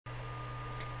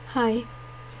Hi,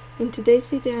 in today's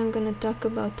video I'm going to talk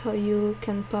about how you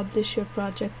can publish your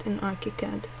project in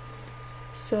ArchiCAD.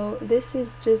 So this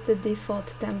is just the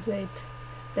default template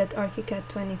that ArchiCAD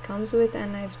 20 comes with,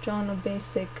 and I've drawn a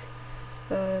basic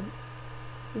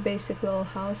little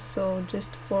house, so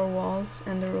just 4 walls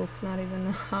and a roof, not even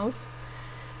a house.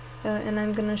 And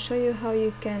I'm going to show you how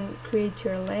you can create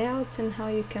your layouts and how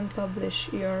you can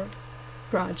publish your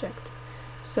project.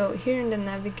 So here in the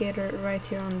navigator right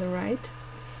here on the right,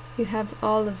 you have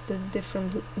all of the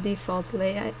different default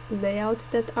layouts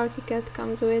that ArchiCAD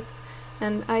comes with,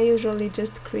 and I usually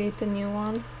just create a new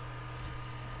one.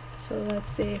 So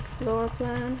let's say floor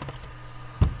plan,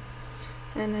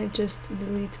 and I just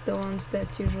delete the ones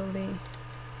that usually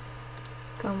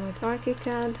come with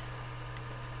ArchiCAD.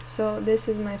 So this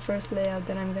is my first layout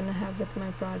that I'm gonna have with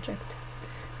my project.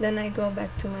 Then I go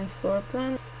back to my floor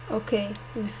plan. Okay,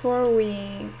 before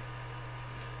we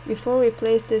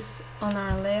place this on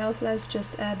our layout, let's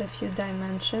just add a few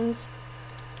dimensions,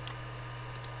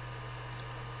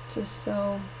 just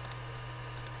so,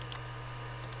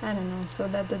 I don't know, so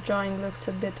that the drawing looks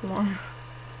a bit more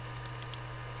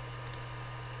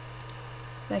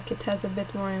like it has a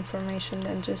bit more information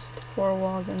than just 4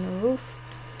 walls and a roof.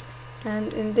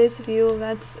 And in this view,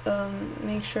 let's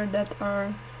make sure that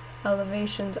our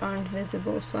elevations aren't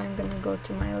visible. So I'm gonna go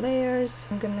to my layers,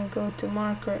 I'm gonna go to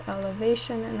marker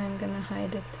elevation, and I'm gonna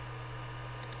hide it.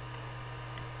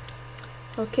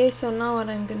 Okay, so now what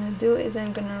I'm gonna do is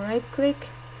I'm gonna right click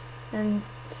and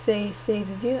say save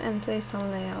view and place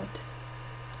on layout.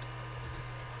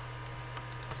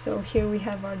 So here we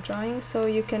have our drawing. So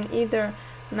you can either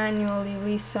manually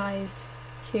resize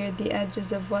here the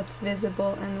edges of what's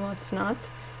visible and what's not,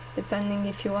 depending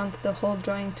if you want the whole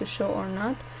drawing to show or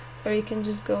not, or you can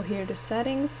just go here to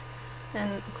settings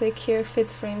and click here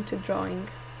fit frame to drawing,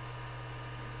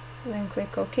 and then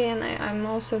click OK. And I'm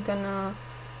also gonna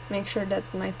make sure that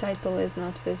my title is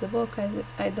not visible, because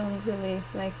I don't really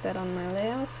like that on my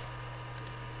layouts.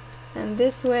 And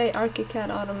this way ArchiCAD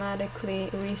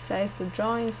automatically resizes the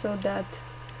drawing so that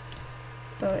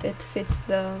it fits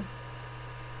the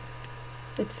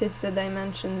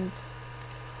dimensions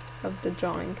of the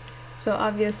drawing. So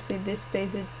obviously this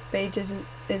page is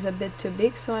a bit too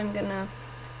big, so I'm gonna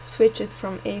switch it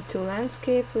from A2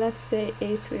 landscape, let's say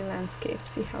A3 landscape,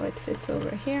 see how it fits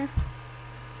over here.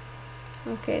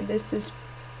 Okay, this is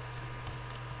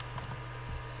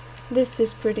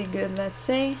pretty good, let's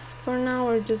say. For now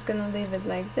we're just gonna leave it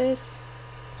like this.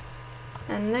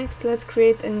 And next let's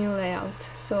create a new layout.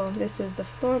 So this is the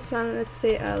floor plan, let's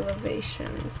say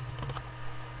elevations.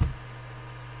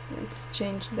 Let's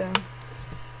change the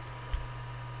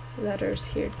letters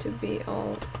here to be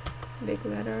all big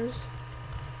letters.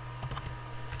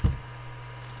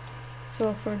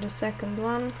 So for the second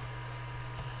one,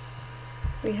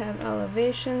 we have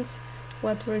elevations.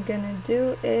 What we're gonna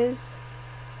do is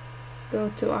go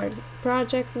to our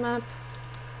project map,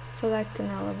 select an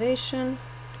elevation,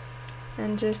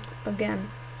 and just again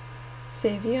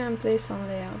save view and place on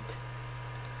layout.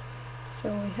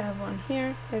 So we have one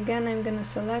here. Again, I'm gonna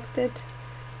select it,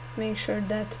 make sure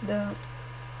that the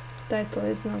title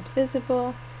is not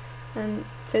visible, and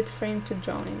fit frame to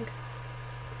drawing.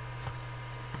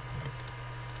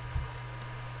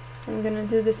 I'm gonna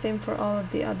do the same for all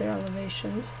of the other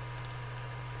elevations.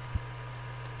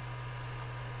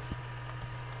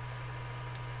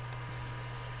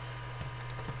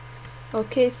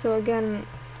 Okay, so again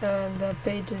the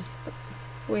page is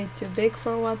way too big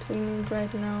for what we need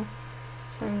right now,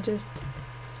 so I'm just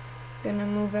gonna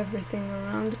move everything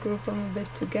around, group them a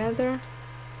bit together.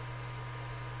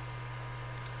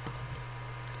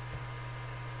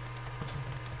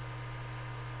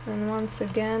 And once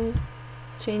again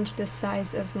change the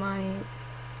size of my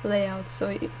layout.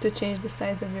 So to change the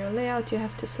size of your layout, you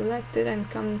have to select it and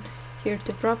come here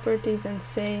to properties and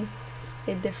say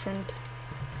a different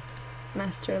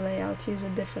master layout, use a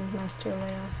different master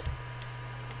layout.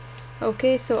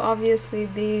 Okay, so obviously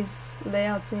these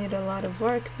layouts need a lot of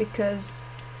work, because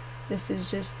this is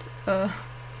just a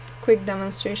quick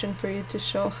demonstration for you to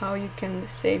show how you can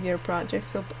save your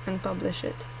project and publish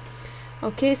it.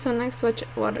 Okay, so next what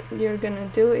you're gonna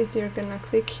do is you're gonna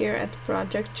click here at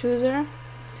project chooser,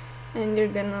 and you're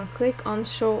gonna click on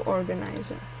show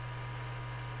organizer.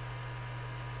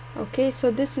 Okay,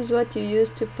 so this is what you use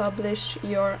to publish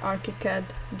your ArchiCAD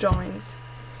drawings.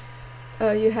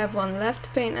 You have one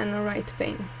left pane and a right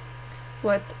pane.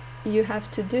 What you have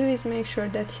to do is make sure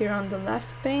that here on the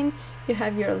left pane you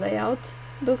have your layout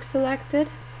book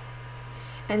selected,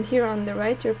 and here on the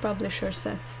right your publisher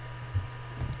sets.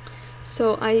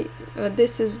 So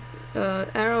this is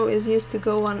arrow is used to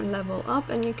go one level up,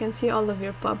 and you can see all of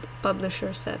your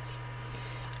publisher sets.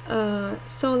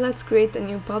 So let's create a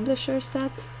new publisher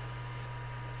set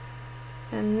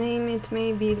and name it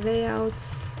maybe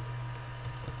layouts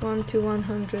 1 to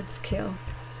 100 scale.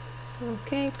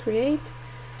 Okay, create.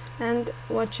 And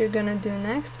what you're gonna do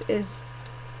next is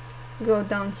go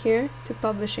down here to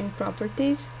publishing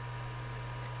properties,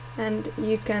 and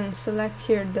you can select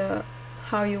here the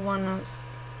how you wanna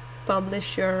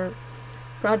publish your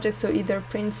project, so either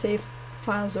print, save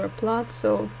files, or plot.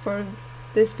 So for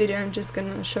this video I'm just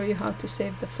gonna show you how to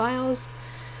save the files.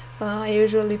 I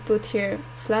usually put here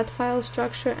flat file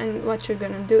structure, and what you're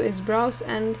gonna do is browse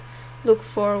and look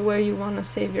for where you wanna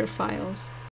save your files.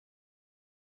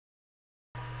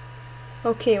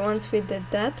 Okay, once we did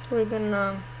that, we're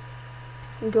gonna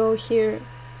go here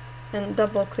and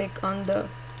double click on the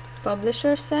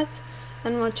publisher sets,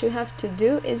 and what you have to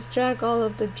do is drag all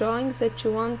of the drawings that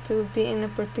you want to be in a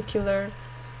particular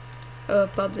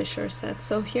publisher set.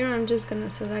 So here I'm just gonna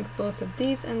select both of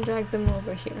these and drag them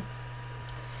over here.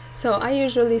 So I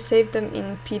usually save them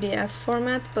in PDF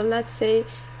format, but let's say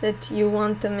that you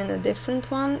want them in a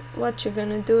different one. What you're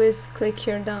gonna do is click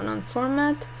here down on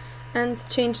format and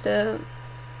change the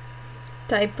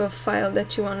type of file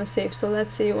that you want to save. So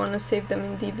let's say you want to save them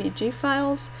in DBG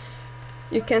files.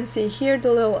 You can see here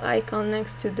the little icon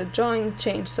next to the drawing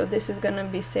change. So this is going to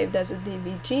be saved as a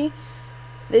DBG.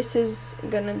 This is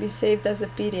going to be saved as a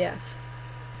PDF.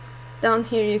 Down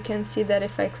here you can see that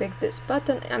if I click this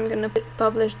button, I'm going to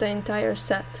publish the entire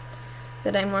set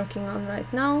that I'm working on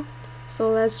right now. So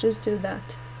let's just do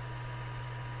that.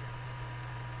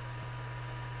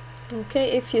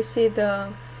 Okay, if you see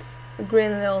the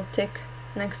green little tick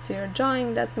next to your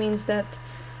drawing, that means that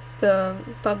the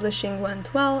publishing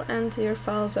went well and your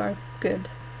files are good.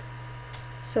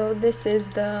 So this is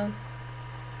the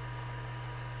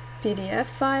PDF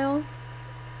file.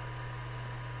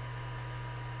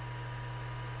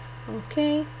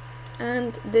 Okay,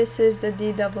 and this is the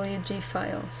DWG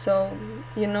file. So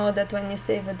you know that when you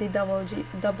save a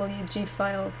DWG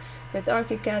file with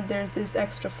ArchiCAD, there's this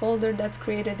extra folder that's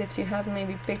created if you have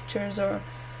maybe pictures or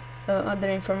other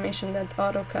information that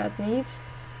AutoCAD needs,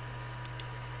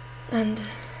 and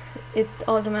it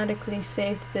automatically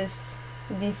saved this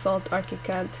default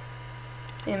ArchiCAD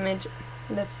image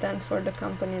that stands for the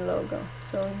company logo,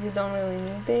 so you don't really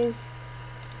need these.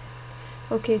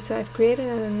 Okay, so I've created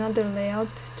another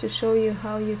layout to show you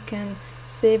how you can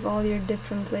save all your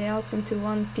different layouts into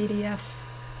one PDF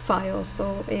file,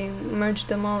 so merge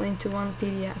them all into one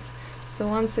PDF. So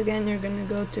once again you're gonna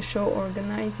go to show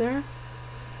organizer.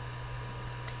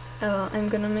 I'm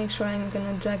gonna make sure I'm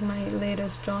gonna drag my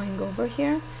latest drawing over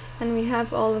here, and we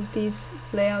have all of these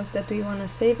layouts that we want to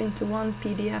save into one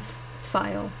PDF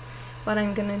file. What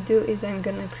I'm gonna do is I'm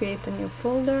gonna create a new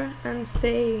folder and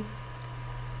say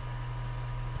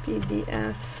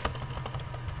PDF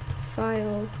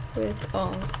file with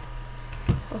all.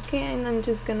 Okay, and I'm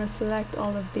just gonna select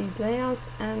all of these layouts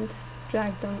and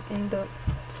drag them in the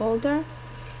folder,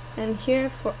 and here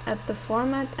at the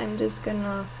format I'm just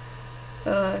gonna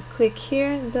click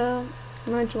here the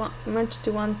merge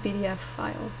to one PDF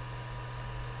file.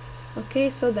 Okay,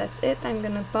 so that's it. I'm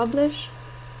gonna publish.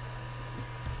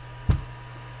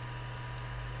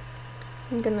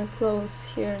 I'm gonna close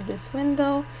here this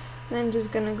window, and I'm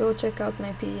just gonna go check out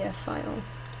my PDF file.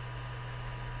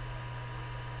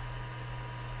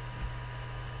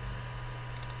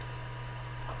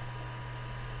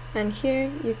 And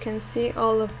here you can see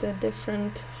all of the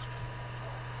different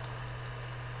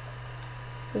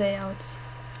layouts,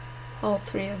 all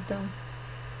three of them.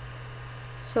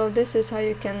 So this is how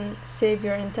you can save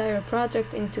your entire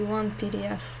project into one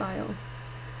PDF file.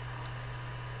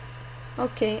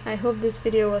 Okay, I hope this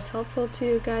video was helpful to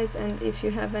you guys, and if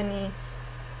you have any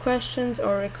questions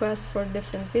or requests for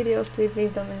different videos, please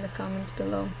leave them in the comments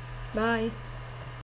below. Bye!